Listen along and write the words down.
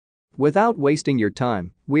Without wasting your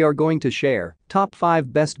time, we are going to share top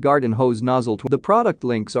 5 best garden hose nozzle. The product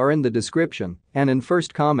links are in the description and in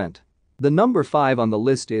first comment. The number 5 on the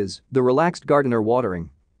list is the Relaxed Gardener Watering.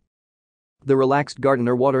 The Relaxed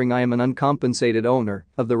Gardener Watering. I am an uncompensated owner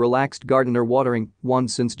of the Relaxed Gardener Watering wand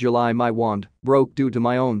since July. My wand broke due to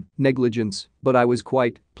my own negligence, but I was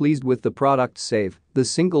quite pleased with the product save. The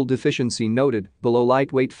single deficiency noted below: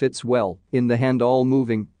 lightweight, fits well in the hand, all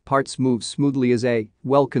moving parts move smoothly as a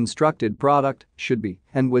well-constructed product should be,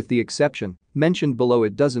 and with the exception mentioned below,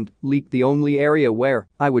 it doesn't leak. The only area where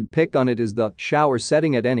I would pick on it is the shower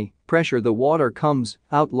setting. At any pressure the water comes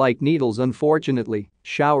out like needles. Unfortunately,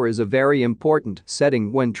 shower is a very important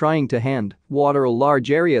setting when trying to hand water a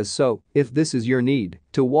large area, so if this is your need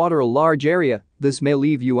to water a large area, this may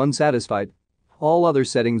leave you unsatisfied. All other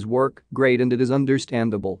settings work great, and it is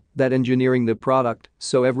understandable that engineering the product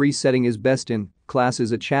so every setting is best in class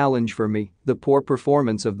is a challenge for me. The poor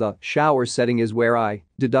performance of the shower setting is where I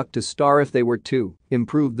deduct a star. If they were to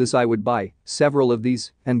improve this, I would buy several of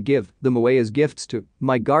these and give them away as gifts to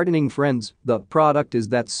my gardening friends. The product is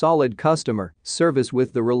that solid. Customer service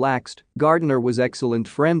with the Relaxed Gardener was excellent,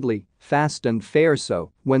 friendly, fast and fair,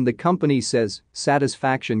 so when the company says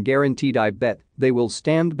satisfaction guaranteed, I bet they will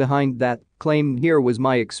stand behind that claim. Here was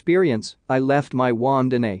my experience. I left my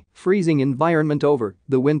wand in a freezing environment over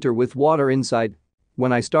the winter with water inside.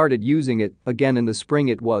 When I started using it again in the spring,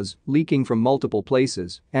 it was leaking from multiple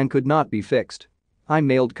places and could not be fixed. I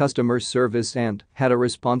mailed customer service and had a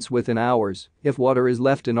response within hours. If water is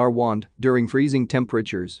left in our wand during freezing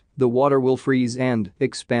temperatures, the water will freeze and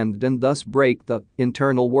expand and thus break the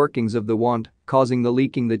internal workings of the wand, causing the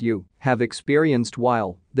leaking that you have experienced.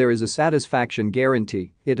 While there is a satisfaction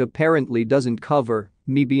guarantee, it apparently doesn't cover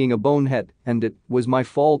me being a bonehead, and it was my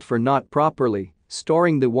fault for not properly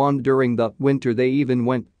storing the wand during the winter. They even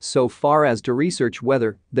went so far as to research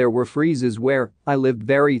whether there were freezes where I lived.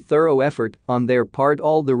 Very thorough effort on their part.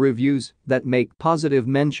 All the reviews that make positive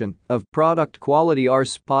mention of product quality are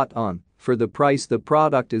spot on. For the price, the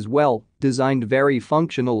product is well designed, very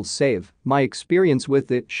functional. Save my experience with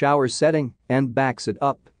the shower setting and backs it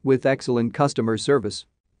up with excellent customer service.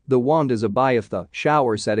 The wand is a buy if the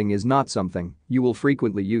shower setting is not something you will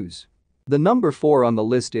frequently use. The number 4 on the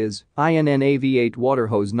list is INNAV8 Water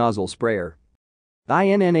Hose Nozzle Sprayer.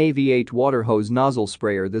 INNAV8 Water Hose Nozzle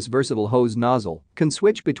Sprayer. This versatile hose nozzle can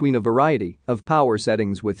switch between a variety of power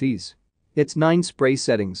settings with ease. Its 9 spray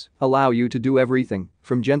settings allow you to do everything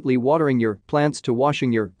from gently watering your plants to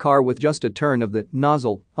washing your car with just a turn of the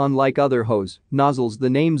nozzle. Unlike other hose nozzles,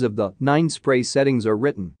 the names of the 9 spray settings are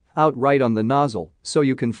written outright on the nozzle, so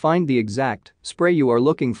you can find the exact spray you are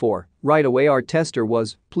looking for right away. Our tester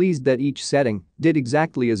was pleased that each setting did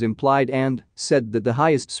exactly as implied and said that the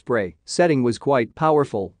highest spray setting was quite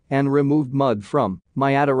powerful and removed mud from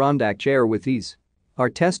my Adirondack chair with ease. Our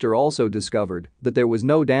tester also discovered that there was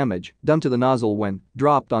no damage done to the nozzle when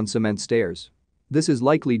dropped on cement stairs. This is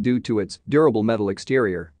likely due to its durable metal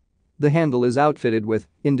exterior. The handle is outfitted with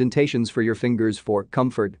indentations for your fingers for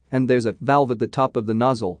comfort, and there's a valve at the top of the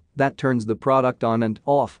nozzle that turns the product on and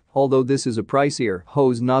off. Although this is a pricier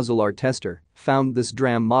hose nozzle, our tester found this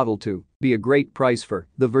Dram model to be a great price for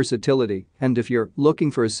the versatility, and if you're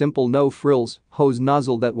looking for a simple no-frills hose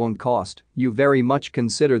nozzle that won't cost you very much,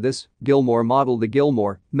 consider this Gilmore model. The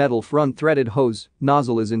Gilmore metal front threaded hose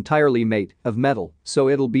nozzle is entirely made of metal, so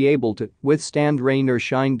it'll be able to withstand rain or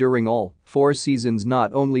shine during all 4 seasons.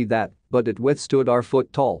 Not only that, but it withstood our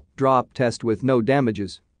foot-tall drop test with no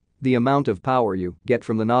damages. The amount of power you get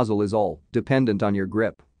from the nozzle is all dependent on your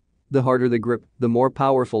grip. The harder the grip, the more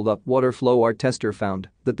powerful the water flow. Our tester found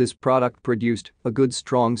that this product produced a good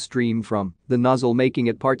strong stream from the nozzle, making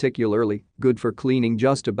it particularly good for cleaning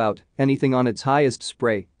just about anything on its highest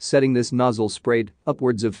spray setting. This nozzle sprayed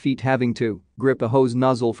upwards of feet. Having to grip a hose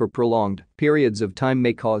nozzle for prolonged periods of time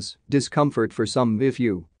may cause discomfort for some. If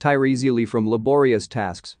you tire easily from laborious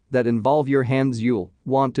tasks that involve your hands, you'll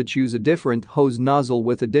want to choose a different hose nozzle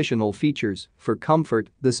with additional features for comfort.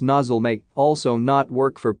 This nozzle may also not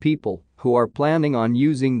work for people who are planning on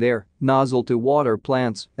using their nozzle to water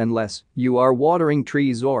plants unless you are watering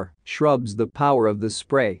trees or shrubs. The power of the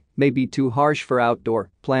spray may be too harsh for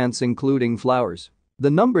outdoor plants, including flowers.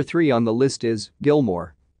 The number 3 on the list is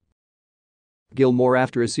Gilmore. Gilmore.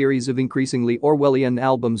 After a series of increasingly Orwellian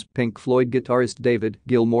albums, Pink Floyd guitarist David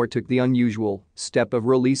Gilmour took the unusual step of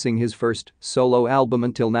releasing his first solo album.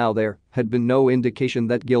 Until now, there had been no indication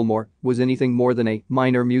that Gilmour was anything more than a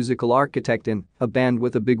minor musical architect in a band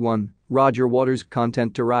with a big one, Roger Waters,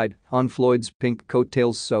 content to ride on Floyd's Pink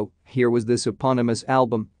coattails. So here was this eponymous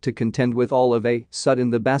album to contend with all of a sudden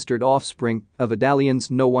the bastard offspring of a dalliance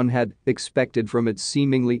no one had expected from its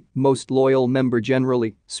seemingly most loyal member.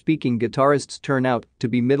 Generally speaking, guitarists turn out to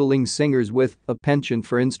be middling singers with a penchant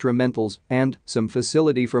for instrumentals and some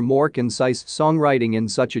facility for more concise songwriting. In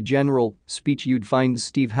such a general speech you'd find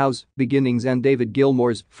Steve Howe's beginnings and David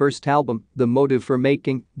Gilmour's first album. The motive for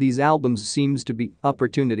making these albums seems to be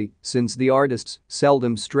opportunity, since the artists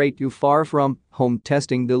seldom stray too far from home,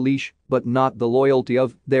 testing the leash but not the loyalty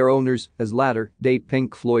of their owners. As latter-day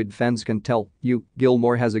Pink Floyd fans can tell you,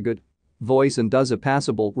 Gilmour has a good voice and does a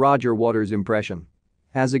passable Roger Waters impression.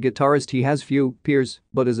 As a guitarist he has few peers,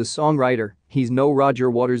 but as a songwriter, he's no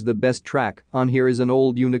Roger Waters. The best track on here is an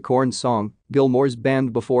old Unicorn song, Gilmour's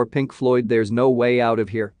band before Pink Floyd. There's No Way Out of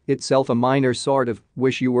Here, itself a minor sort of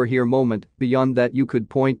wish you were here moment. Beyond that you could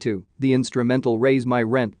point to the instrumental Raise My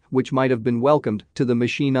Rent, which might have been welcomed to the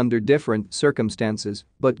Machine under different circumstances,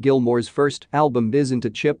 but Gilmour's first album isn't a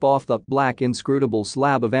chip off the black inscrutable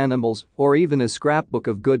slab of Animals or even a scrapbook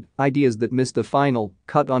of good ideas that missed the final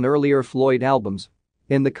cut on earlier Floyd albums.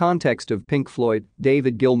 In the context of Pink Floyd,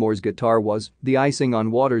 David Gilmour's guitar was the icing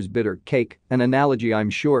on Waters' bitter cake, an analogy I'm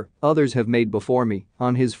sure others have made before me.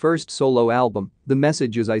 On his first solo album, The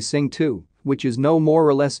Messages I Sing Too, which is no more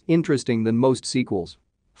or less interesting than most sequels.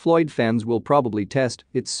 Floyd fans will probably test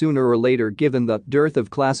it sooner or later given the dearth of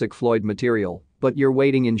classic Floyd material, but you're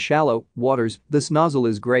waiting in shallow waters. This Nozzle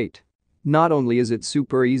is great. Not only is it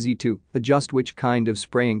super easy to adjust which kind of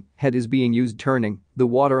spraying head is being used, turning the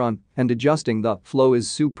water on and adjusting the flow is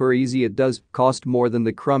super easy. It does cost more than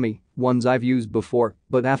the crummy ones I've used before,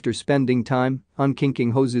 but after spending time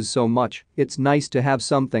unkinking hoses so much, it's nice to have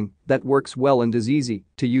something that works well and is easy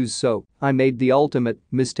to use. So I made the ultimate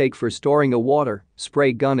mistake for storing a water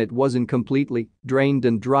spray gun. It wasn't completely drained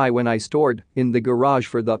and dry when I stored in the garage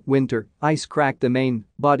for the winter. Ice cracked the main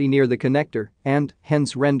body near the connector and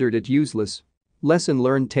hence rendered it useless. Lesson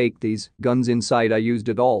learned: take these guns inside. I used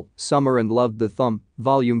it all summer and loved the thumb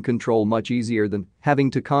volume control, much easier than having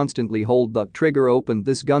to constantly hold the trigger open.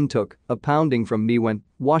 This gun took a pounding from me when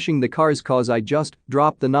washing the cars cause I just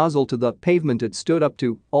dropped the nozzle to the pavement. It stood up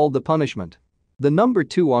to all the punishment. The number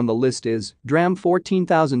 2 on the list is Dram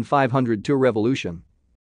 14500 Tour Revolution.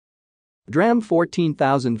 Dram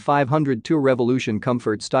 14500 Tour Revolution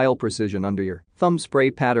comfort, style, precision under your thumb. Spray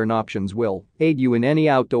pattern options will aid you in any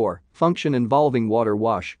outdoor function involving water.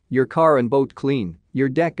 Wash your car and boat clean, your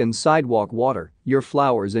deck and sidewalk water, your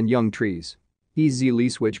flowers and young trees. Easily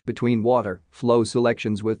switch between water flow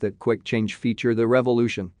selections with the quick change feature. The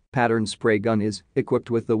Revolution pattern spray gun is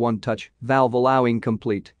equipped with the one-touch valve, allowing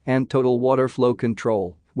complete and total water flow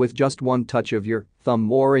control with just one touch of your thumb.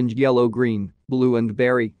 Orange, yellow, green, blue and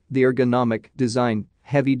berry. The ergonomic design,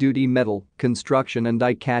 heavy-duty metal construction and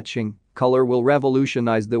eye-catching color will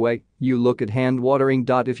revolutionize the way you look at hand watering.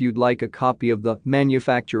 If you'd like a copy of the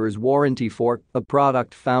manufacturer's warranty for a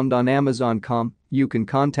product found on Amazon.com, you can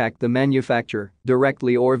contact the manufacturer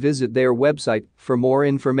directly or visit their website for more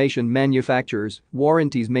information. Manufacturer's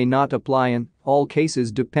warranties may not apply in all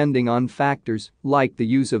cases depending on factors like the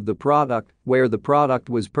use of the product, where the product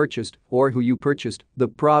was purchased, or who you purchased the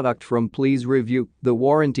product from. Please review the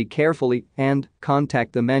warranty carefully and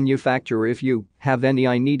contact the manufacturer if you have any.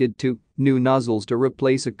 I needed 2 new nozzles to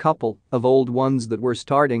replace a couple of old ones that were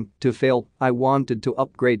starting to fail. I wanted to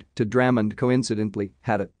upgrade to Dram and coincidentally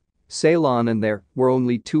had a sale on and there were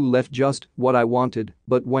only 2 left, just what I wanted.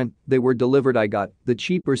 But when they were delivered I got the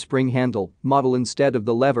cheaper spring handle model instead of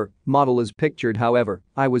the lever model as pictured. However,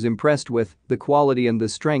 I was impressed with the quality and the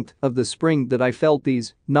strength of the spring that I felt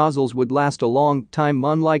these nozzles would last a long time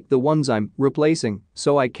unlike the ones I'm replacing,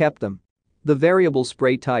 so I kept them. The variable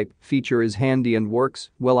spray type feature is handy and works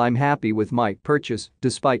well. I'm happy with my purchase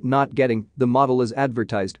despite not getting the model as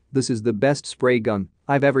advertised. This is the best spray gun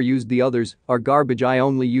I've ever used. The others are garbage. I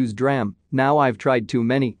only use Dram. Now I've tried too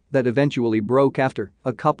many that eventually broke after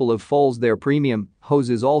a couple of falls. Their premium hose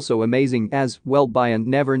is also amazing as well. Buy and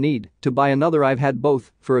never need to buy another. I've had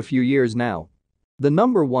both for a few years now. The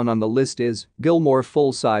number 1 on the list is Gilmour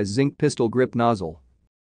full-size zinc pistol grip nozzle.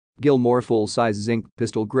 Gilmour full-size zinc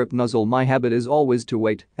pistol grip nozzle. My habit is always to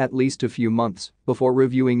wait at least a few months before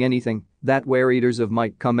reviewing anything. That way readers of my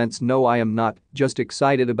comments know I am not just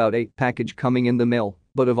excited about a package coming in the mail,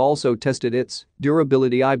 but have also tested its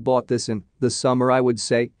durability. I bought this in the summer, I would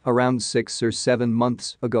say around 6 or 7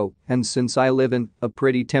 months ago, and since I live in a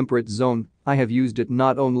pretty temperate zone, I have used it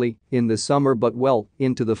not only in the summer but well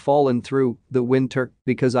into the fall and through the winter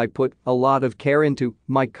because I put a lot of care into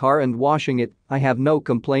my car and washing it. I have no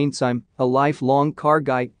complaints. I'm a lifelong car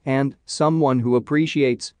guy and someone who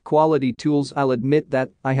appreciates quality tools. I'll admit that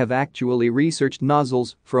I have actually researched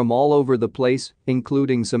nozzles from all over the place,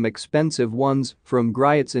 including some expensive ones from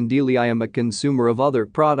Gryets and Dealey. I am a consumer of other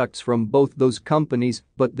products from both those companies,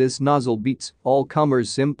 but this nozzle beats all comers.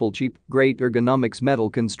 Simple, cheap, great ergonomics, metal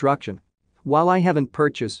construction. While I haven't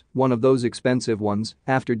purchased one of those expensive ones,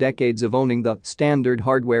 after decades of owning the standard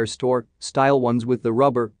hardware store style ones with the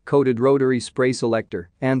rubber-coated rotary spray selector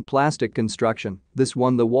and plastic construction, this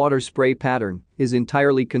one, the water spray pattern, is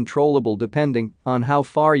entirely controllable depending on how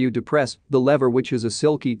far you depress the lever, which is a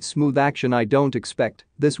silky smooth action. I don't expect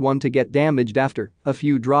this one to get damaged after a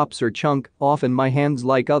few drops or chunk off in my hands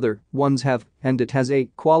like other ones have, and it has a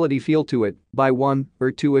quality feel to it. Buy one or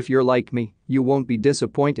two if you're like me, you won't be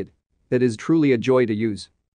disappointed. It is truly a joy to use.